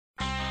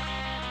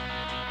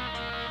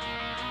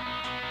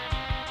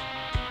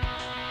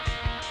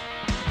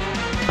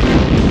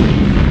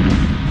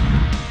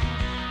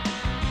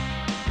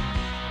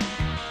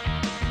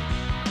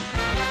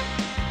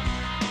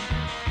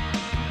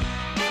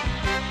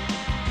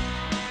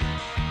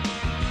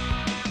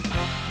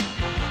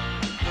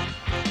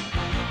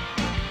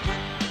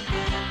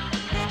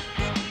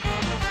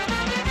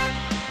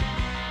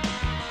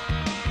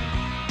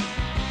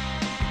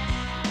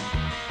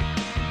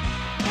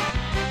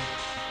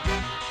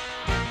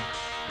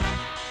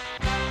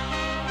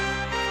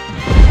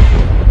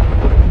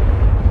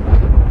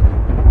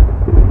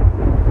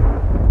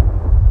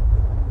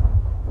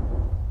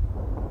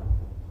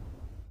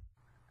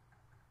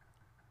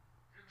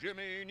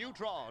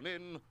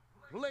Neutron in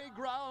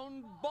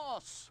Playground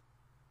Boss.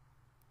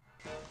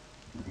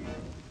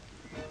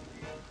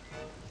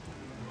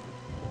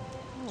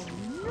 Oh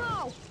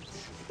no!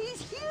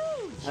 He's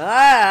huge!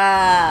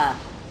 Ah!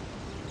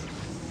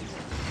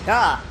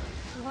 Ah!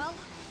 Well,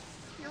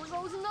 here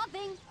goes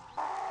nothing.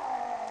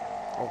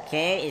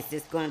 Okay, is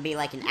this going to be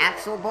like an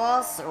actual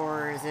boss,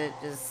 or is it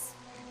just...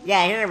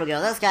 Yeah, here we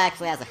go. This guy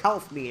actually has a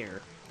health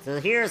meter. So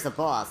here's the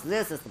boss.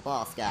 This is the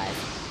boss, guys.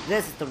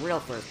 This is the real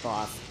first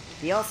boss.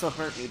 He also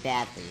hurt me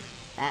badly.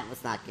 That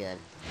was not good.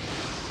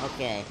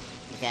 Okay.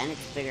 Okay, I need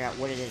to figure out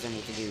what it is I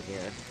need to do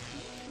here.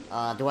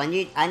 I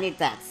need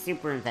that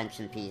super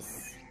invention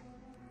piece.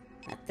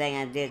 That thing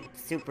I did,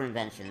 super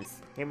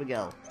inventions. Here we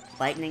go.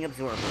 Lightning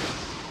absorber.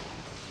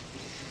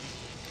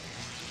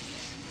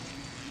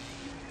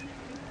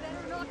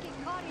 Better not get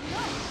caught in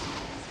those.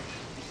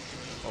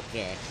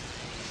 Okay.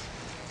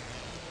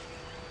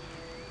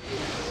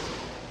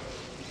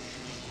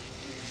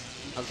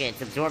 Okay,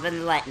 it's absorbing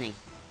the lightning.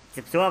 It's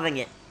absorbing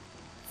it.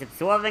 It's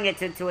absorbing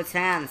it into its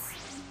hands.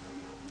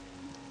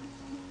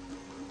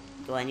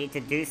 Do I need to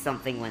do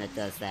something when it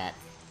does that?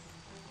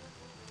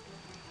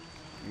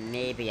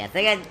 Maybe.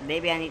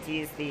 Maybe I need to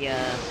use the,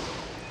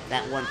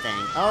 that one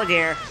thing. Oh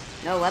dear.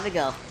 No, let me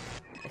go.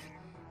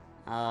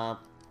 That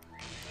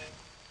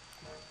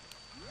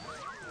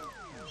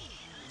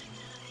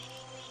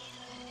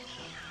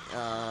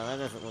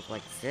doesn't look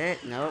like it's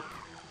it. Nope.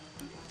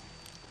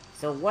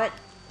 So what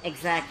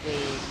exactly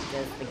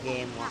does the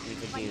game want me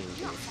to do?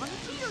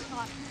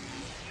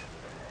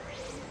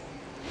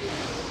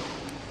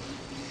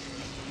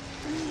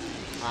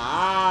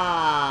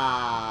 Ah.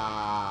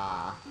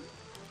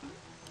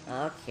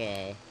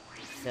 Okay.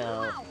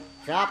 So,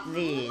 drop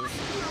these.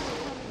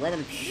 Let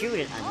him shoot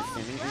it, I'm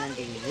assuming. And then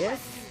do this.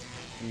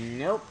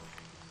 Nope.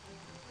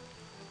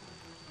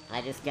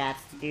 I just got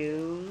to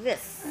do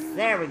this.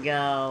 There we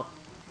go.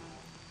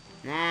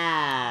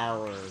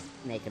 Now we're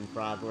making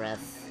progress.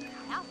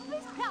 Half of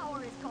his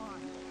power is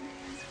gone.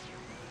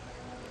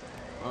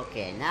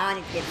 Okay, now I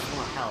need to get some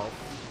more health.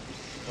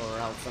 Or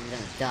else I'm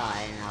gonna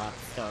die and I'll have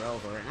to start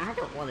over. And I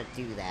don't want to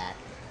do that.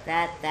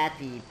 That'd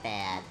be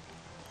bad.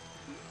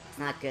 It's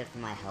not good for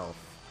my health.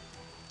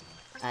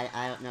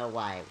 I don't know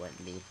why it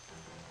wouldn't be.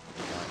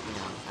 But, you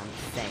know, I'm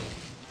just saying.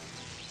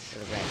 For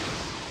the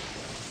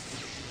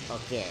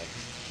record. Okay.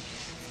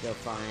 Let's go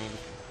find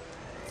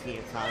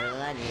Peter Potter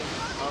that I need.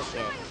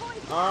 Okay.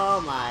 Oh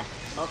my.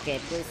 Okay,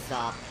 please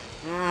stop.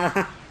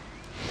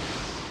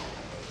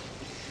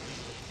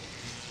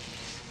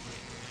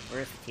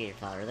 Where's the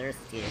teeter-totter? There's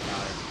the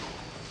teeter-totter.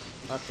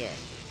 Okay.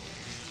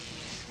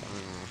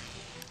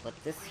 Put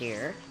this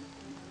here.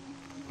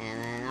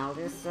 And then I'll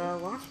just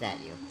launch it at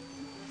you.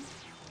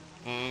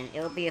 And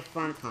it'll be a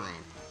fun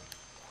time.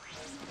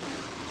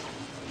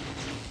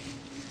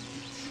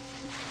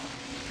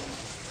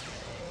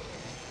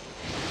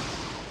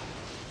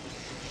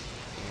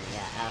 And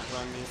yeah,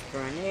 outrun these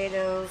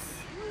tornadoes.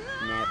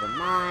 Never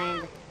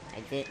mind.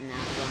 I didn't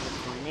outrun the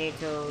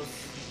tornadoes.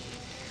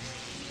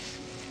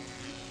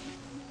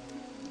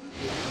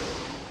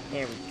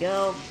 There we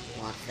go.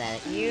 Launch that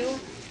at you.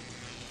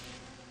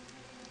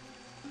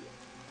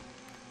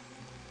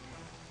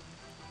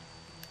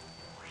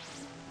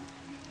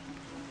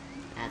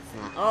 That's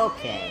not...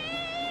 Okay.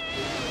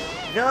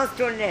 Those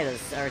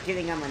tornadoes are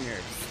getting on my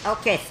nerves.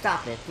 Okay,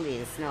 stop it,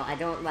 please. No, I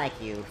don't like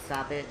you.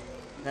 Stop it.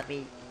 Let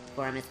me...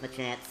 Before I miss my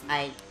chance.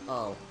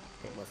 Oh.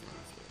 It wasn't on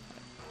the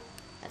teeter-totter.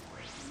 That's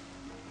great.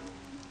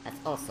 That's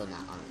also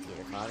not on the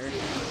teeter-totter.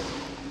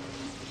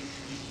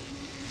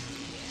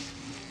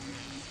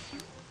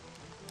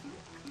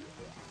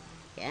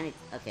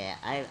 Okay,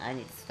 I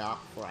need to stop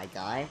before I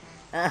die.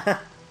 Let's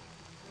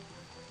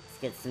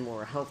get some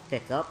more health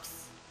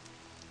pickups.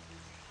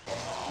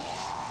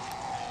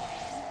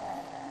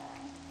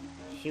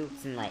 Shoot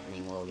some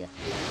lightning, will ya?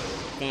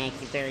 Thank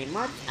you very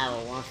much. I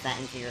will launch that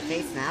into your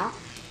face now.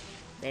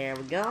 There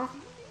we go.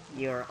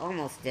 You're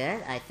almost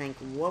dead. I think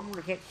one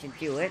more hit should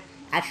do it.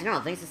 Actually, no, I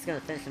think it's just gonna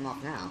finish him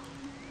off now.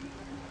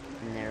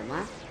 Never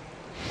mind.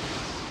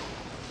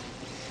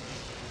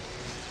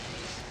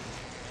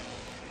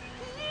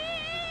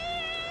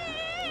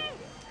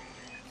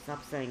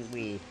 Stop saying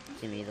we,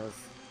 Jimmy.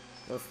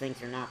 Those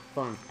things are not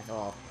fun at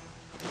all.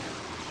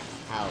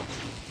 Ow.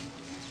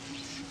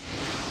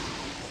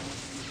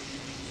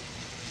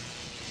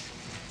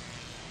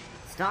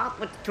 Stop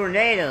with the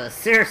tornadoes,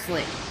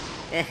 seriously!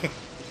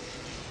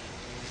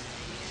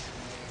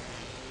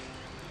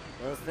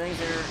 Those things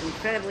are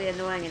incredibly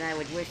annoying and I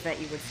would wish that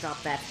you would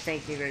stop that.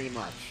 Thank you very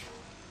much.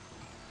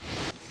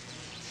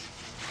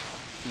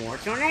 More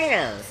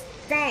tornadoes!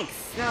 Thanks!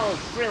 No,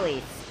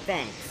 really,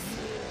 thanks.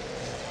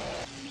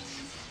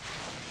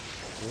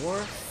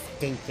 More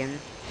stinking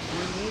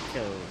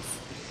tornadoes.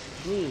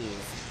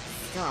 Please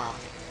stop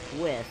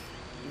with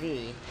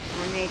the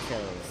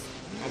tornadoes.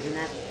 I do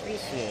not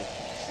appreciate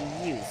the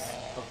use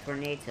of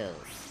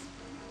tornadoes.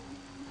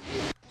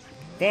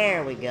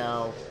 There we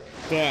go.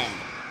 Dead.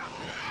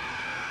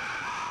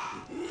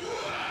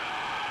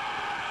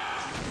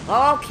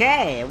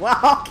 Okay, well,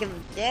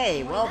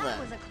 okay, well that then.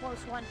 was a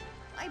close one.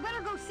 I I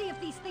better go see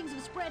if these things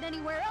have spread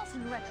anywhere else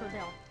in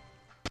Retroville.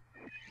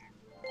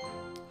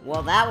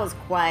 Well, that was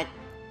quite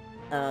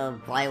a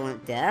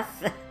violent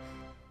death.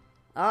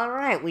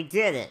 Alright, we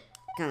did it.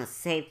 Gonna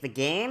save the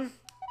game.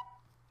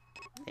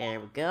 There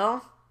we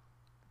go.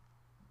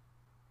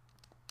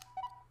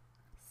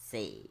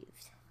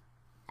 Saved.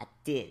 I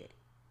did it.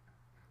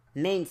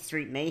 Main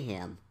Street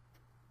Mayhem.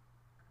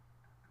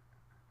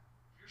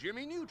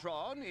 Jimmy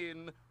Neutron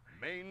in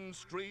Main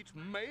Street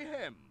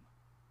Mayhem.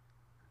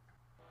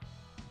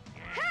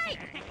 Hey!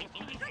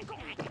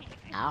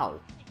 Ow.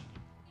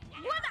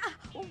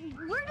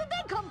 Where did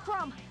they come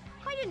from?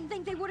 I didn't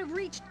think they would have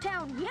reached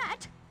town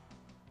yet.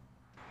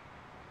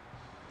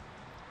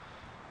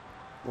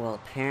 Well,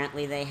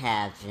 apparently they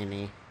have,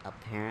 Jimmy.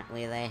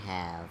 Apparently they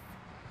have.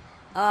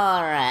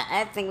 Alright,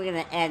 I think we're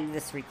gonna end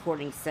this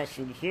recording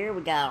session here.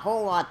 We got a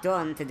whole lot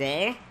done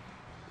today.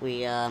 We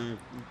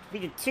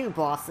did 2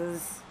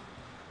 bosses.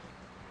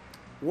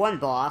 1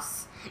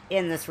 boss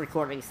in this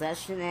recording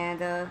session,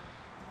 and,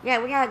 yeah,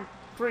 we got a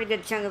pretty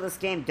good chunk of this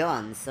game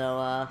done,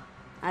 so,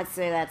 I'd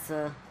say that's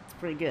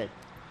pretty good.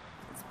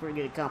 That's a pretty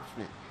good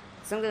accomplishment.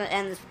 So I'm gonna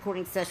end this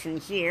recording session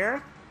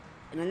here.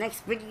 In the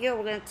next video,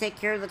 we're gonna take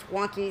care of the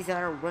Twonkies that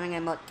are running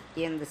amok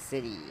in the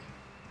city.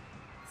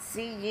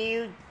 See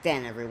you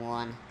then,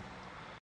 everyone.